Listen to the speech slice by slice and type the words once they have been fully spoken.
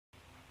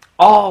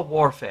All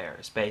warfare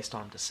is based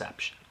on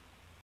deception.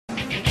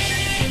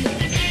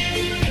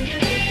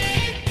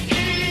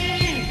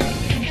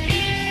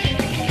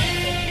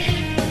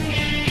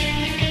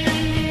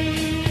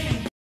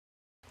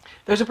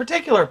 There's a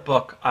particular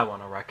book I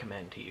want to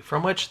recommend to you,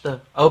 from which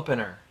the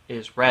opener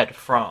is read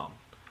from.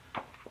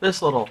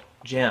 This little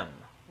gem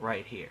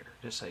right here,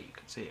 just so you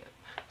can see it.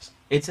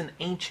 It's an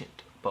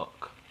ancient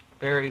book,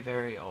 very,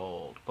 very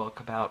old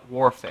book about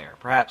warfare,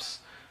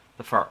 perhaps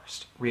the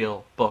first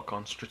real book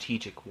on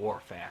strategic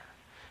warfare.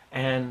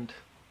 And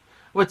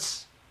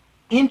what's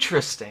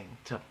interesting,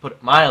 to put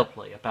it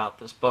mildly, about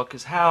this book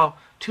is how,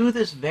 to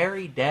this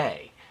very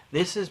day,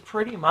 this is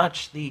pretty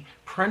much the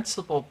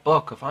principal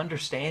book of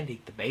understanding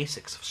the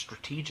basics of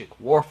strategic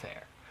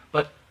warfare.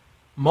 But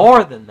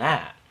more than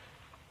that,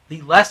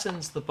 the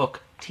lessons the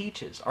book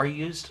teaches are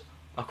used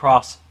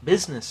across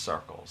business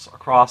circles,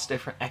 across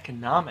different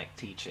economic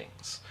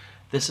teachings.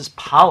 This is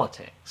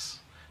politics,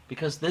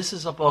 because this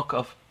is a book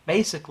of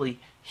basically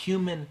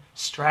human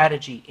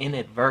strategy in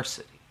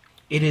adversity.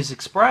 It is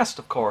expressed,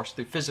 of course,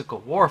 through physical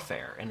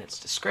warfare in its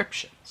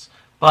descriptions,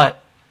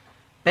 but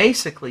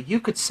basically, you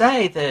could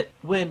say that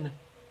when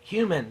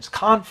humans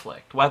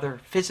conflict,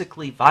 whether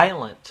physically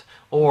violent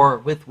or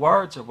with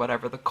words or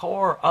whatever, the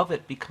core of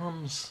it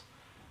becomes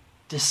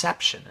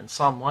deception in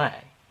some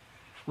way.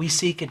 We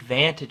seek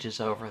advantages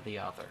over the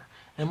other.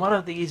 And one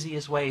of the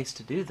easiest ways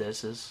to do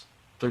this is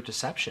through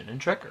deception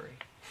and trickery.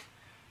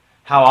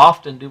 How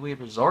often do we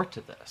resort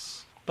to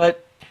this?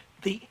 But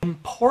the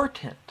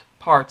important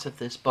parts of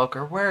this book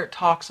are where it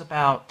talks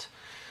about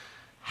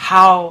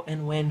how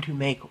and when to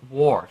make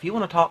war. If you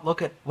want to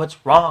look at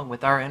what's wrong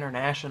with our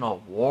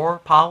international war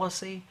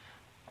policy,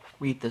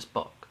 read this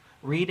book.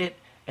 Read it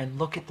and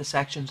look at the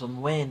sections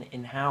on when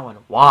and how and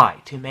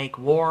why to make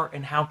war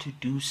and how to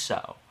do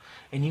so.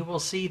 And you will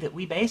see that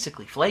we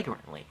basically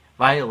flagrantly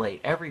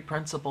violate every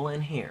principle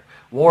in here.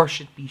 War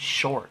should be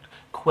short,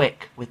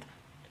 quick, with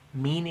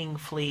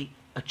meaningfully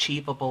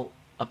achievable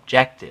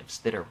objectives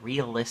that are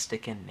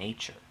realistic in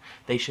nature.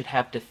 They should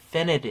have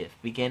definitive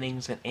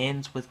beginnings and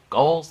ends with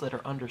goals that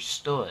are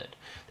understood.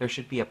 There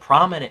should be a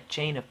prominent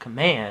chain of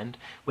command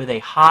with a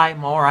high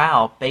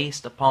morale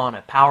based upon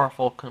a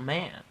powerful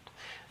command.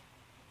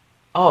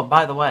 Oh,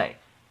 by the way,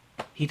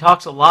 he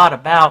talks a lot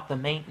about the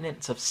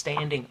maintenance of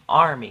standing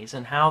armies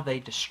and how they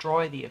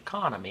destroy the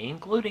economy,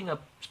 including a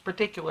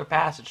particular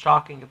passage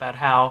talking about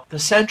how the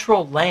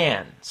central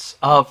lands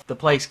of the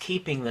place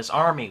keeping this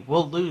army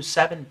will lose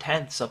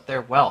 7/10 of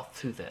their wealth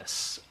through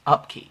this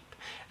upkeep,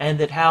 and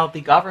that how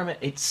the government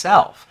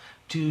itself,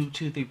 due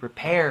to the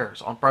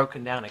repairs on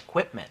broken down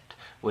equipment,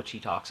 which he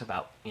talks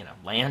about,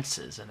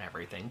 lances and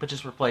everything, but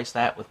just replace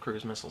that with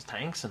cruise missiles,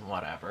 tanks, and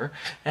whatever.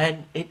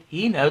 And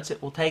he notes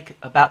it will take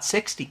about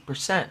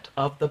 60%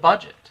 of the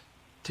budget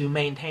to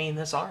maintain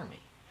this army.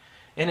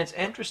 And it's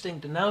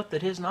interesting to note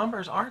that his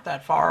numbers aren't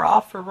that far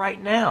off for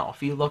right now.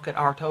 If you look at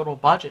our total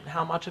budget and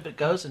how much of it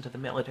goes into the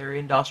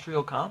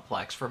military-industrial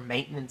complex for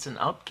maintenance and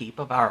upkeep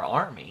of our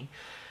army,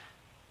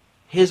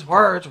 his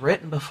words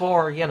written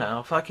before,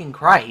 fucking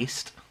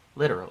Christ,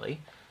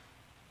 literally,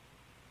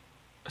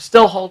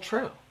 still hold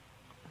true.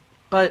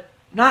 But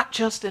not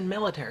just in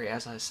military,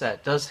 as I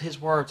said, does his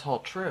words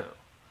hold true.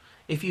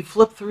 If you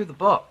flip through the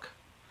book,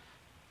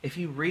 if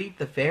you read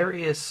the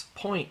various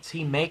points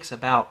he makes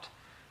about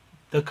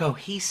the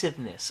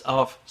cohesiveness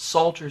of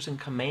soldiers and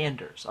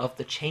commanders, of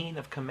the chain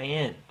of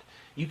command,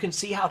 you can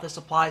see how this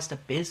applies to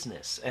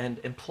business and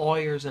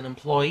employers and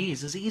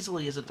employees as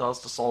easily as it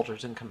does to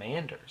soldiers and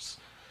commanders.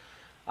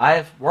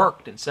 I've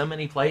worked in so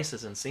many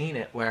places and seen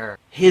it where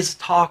his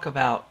talk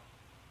about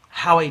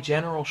how a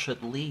general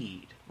should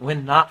lead,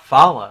 when not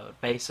followed,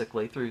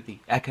 basically through the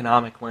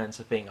economic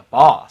lens of being a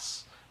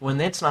boss, when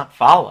it's not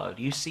followed,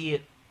 you see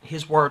it,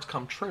 his words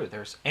come true.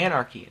 There's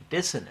anarchy and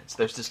dissonance.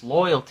 There's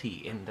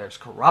disloyalty and there's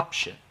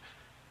corruption.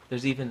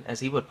 There's even,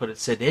 as he would put it,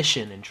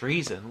 sedition and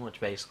treason, which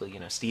basically,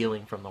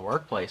 stealing from the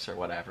workplace or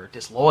whatever,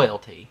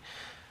 disloyalty,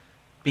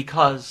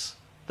 because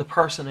the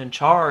person in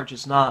charge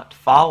is not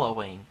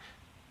following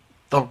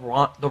the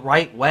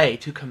right way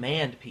to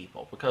command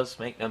people. Because,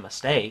 make no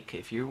mistake,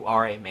 if you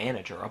are a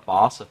manager, a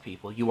boss of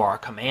people, you are a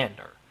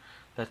commander.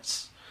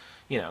 That's,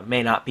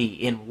 may not be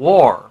in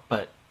war,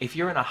 but if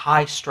you're in a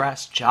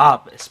high-stress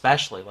job,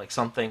 especially, like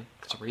something,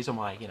 it's a reason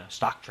why,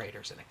 stock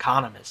traders and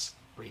economists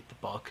read the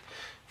book,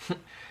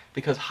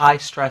 because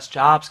high-stress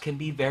jobs can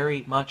be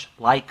very much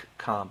like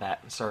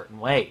combat in certain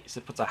ways.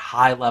 It puts a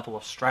high level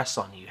of stress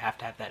on you. You have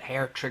to have that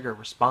hair-trigger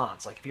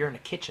response. Like if you're in a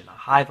kitchen, a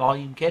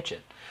high-volume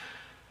kitchen,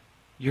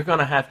 you're going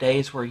to have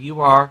days where you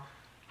are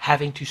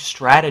having to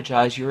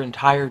strategize your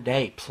entire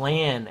day,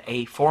 plan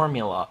a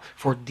formula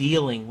for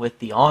dealing with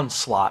the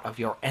onslaught of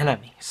your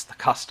enemies, the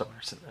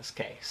customers in this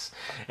case.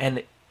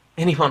 And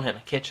anyone in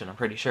a kitchen, I'm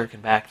pretty sure, can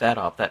back that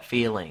up, that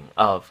feeling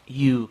of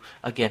you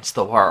against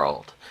the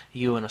world,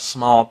 you and a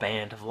small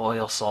band of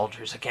loyal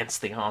soldiers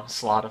against the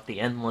onslaught of the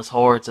endless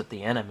hordes of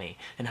the enemy,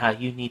 and how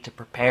you need to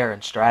prepare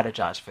and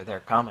strategize for their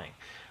coming.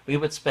 We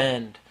would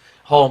spend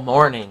whole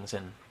mornings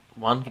and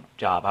one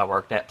job I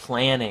worked at,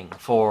 planning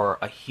for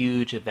a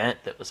huge event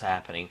that was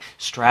happening,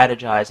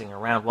 strategizing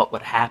around what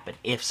would happen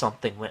if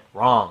something went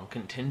wrong,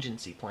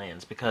 contingency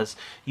plans, because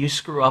you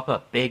screw up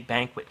a big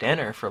banquet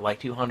dinner for like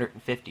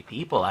 250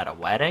 people at a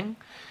wedding,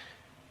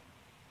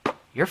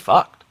 you're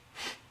fucked.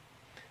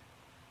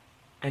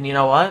 And you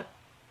know what?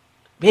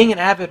 Being an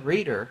avid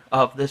reader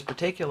of this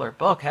particular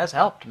book has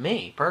helped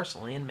me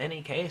personally in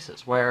many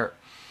cases where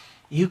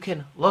you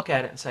can look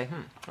at it and say,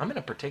 I'm in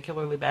a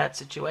particularly bad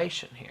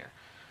situation here.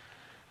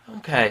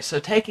 Okay, so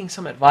taking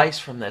some advice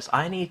from this,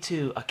 I need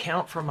to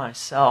account for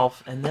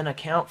myself and then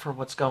account for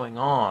what's going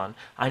on.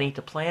 I need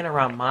to plan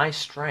around my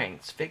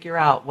strengths, figure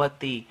out what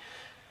the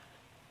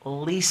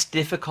least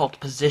difficult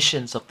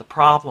positions of the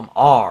problem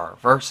are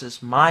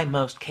versus my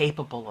most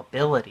capable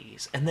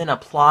abilities, and then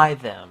apply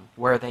them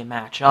where they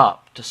match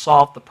up to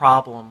solve the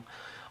problem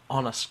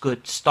on a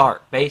good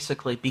start.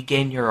 Basically,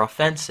 begin your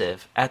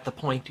offensive at the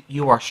point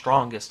you are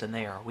strongest and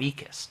they are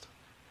weakest.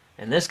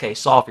 In this case,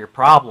 solve your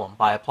problem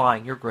by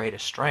applying your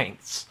greatest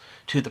strengths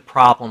to the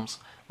problem's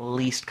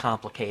least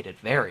complicated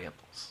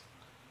variables.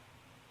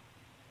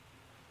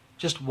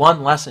 Just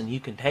one lesson you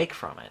can take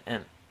from it,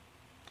 and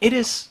it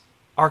is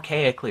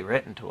archaically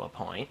written to a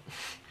point,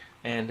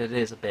 and it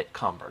is a bit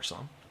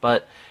cumbersome,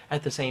 but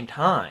at the same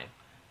time,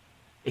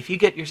 if you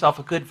get yourself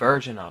a good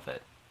version of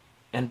it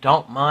and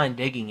don't mind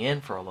digging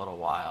in for a little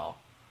while,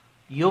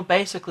 you'll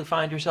basically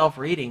find yourself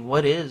reading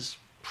what is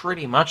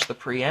pretty much the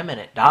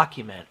preeminent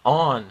document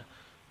on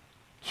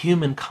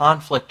human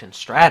conflict and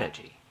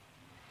strategy.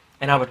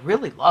 And I would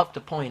really love to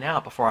point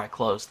out before I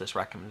close this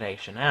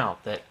recommendation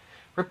out that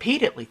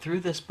repeatedly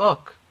through this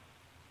book,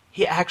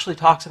 he actually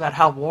talks about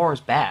how war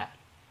is bad,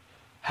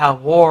 how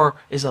war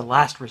is a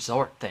last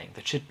resort thing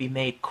that should be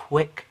made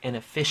quick and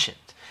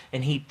efficient.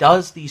 And he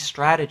does these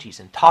strategies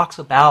and talks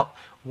about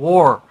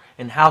war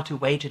and how to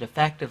wage it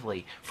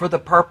effectively for the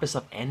purpose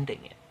of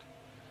ending it.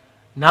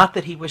 Not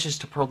that he wishes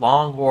to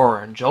prolong war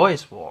or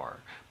enjoys war,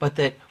 but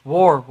that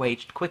war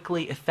waged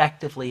quickly,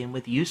 effectively, and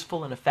with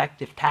useful and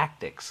effective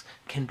tactics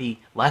can be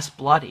less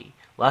bloody,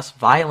 less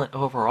violent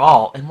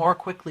overall, and more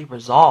quickly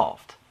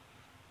resolved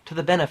to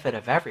the benefit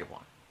of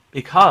everyone.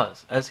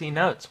 Because, as he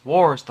notes,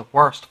 war is the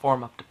worst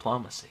form of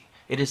diplomacy.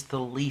 It is the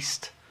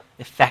least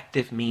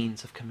effective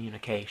means of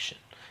communication.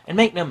 And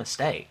make no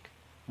mistake,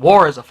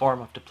 war is a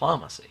form of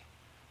diplomacy.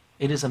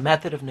 It is a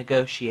method of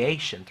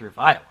negotiation through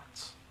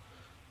violence.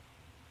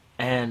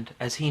 And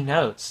as he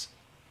notes,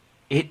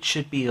 it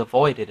should be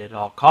avoided at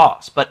all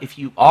costs. But if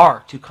you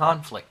are to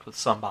conflict with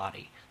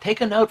somebody, take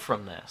a note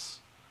from this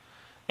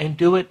and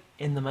do it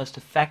in the most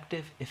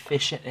effective,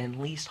 efficient, and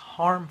least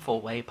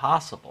harmful way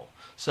possible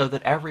so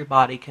that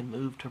everybody can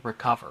move to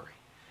recovery.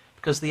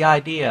 Because the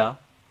idea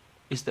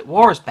is that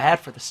war is bad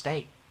for the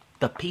state,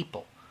 the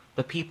people.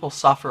 The people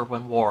suffer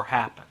when war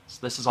happens.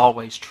 This is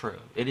always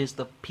true. It is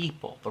the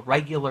people, the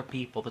regular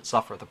people, that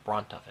suffer the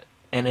brunt of it.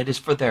 And it is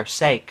for their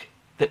sake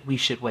that we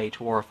should wage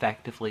war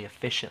effectively,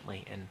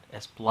 efficiently, and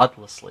as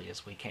bloodlessly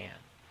as we can.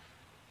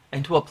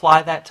 And to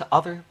apply that to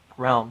other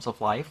realms of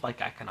life,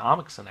 like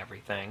economics and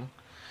everything,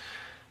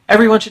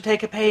 everyone should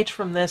take a page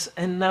from this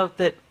and note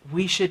that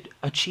we should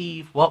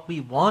achieve what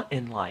we want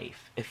in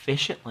life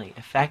efficiently,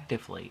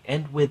 effectively,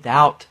 and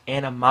without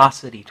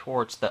animosity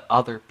towards the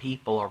other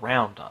people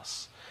around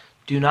us.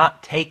 Do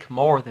not take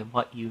more than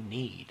what you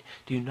need.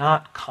 Do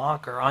not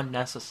conquer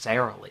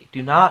unnecessarily.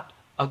 Do not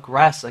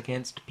aggress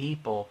against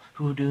people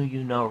who do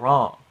you no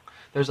wrong.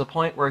 There's a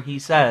point where he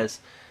says,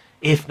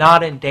 if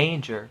not in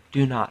danger,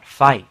 do not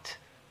fight.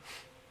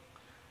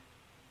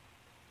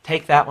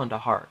 Take that one to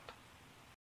heart.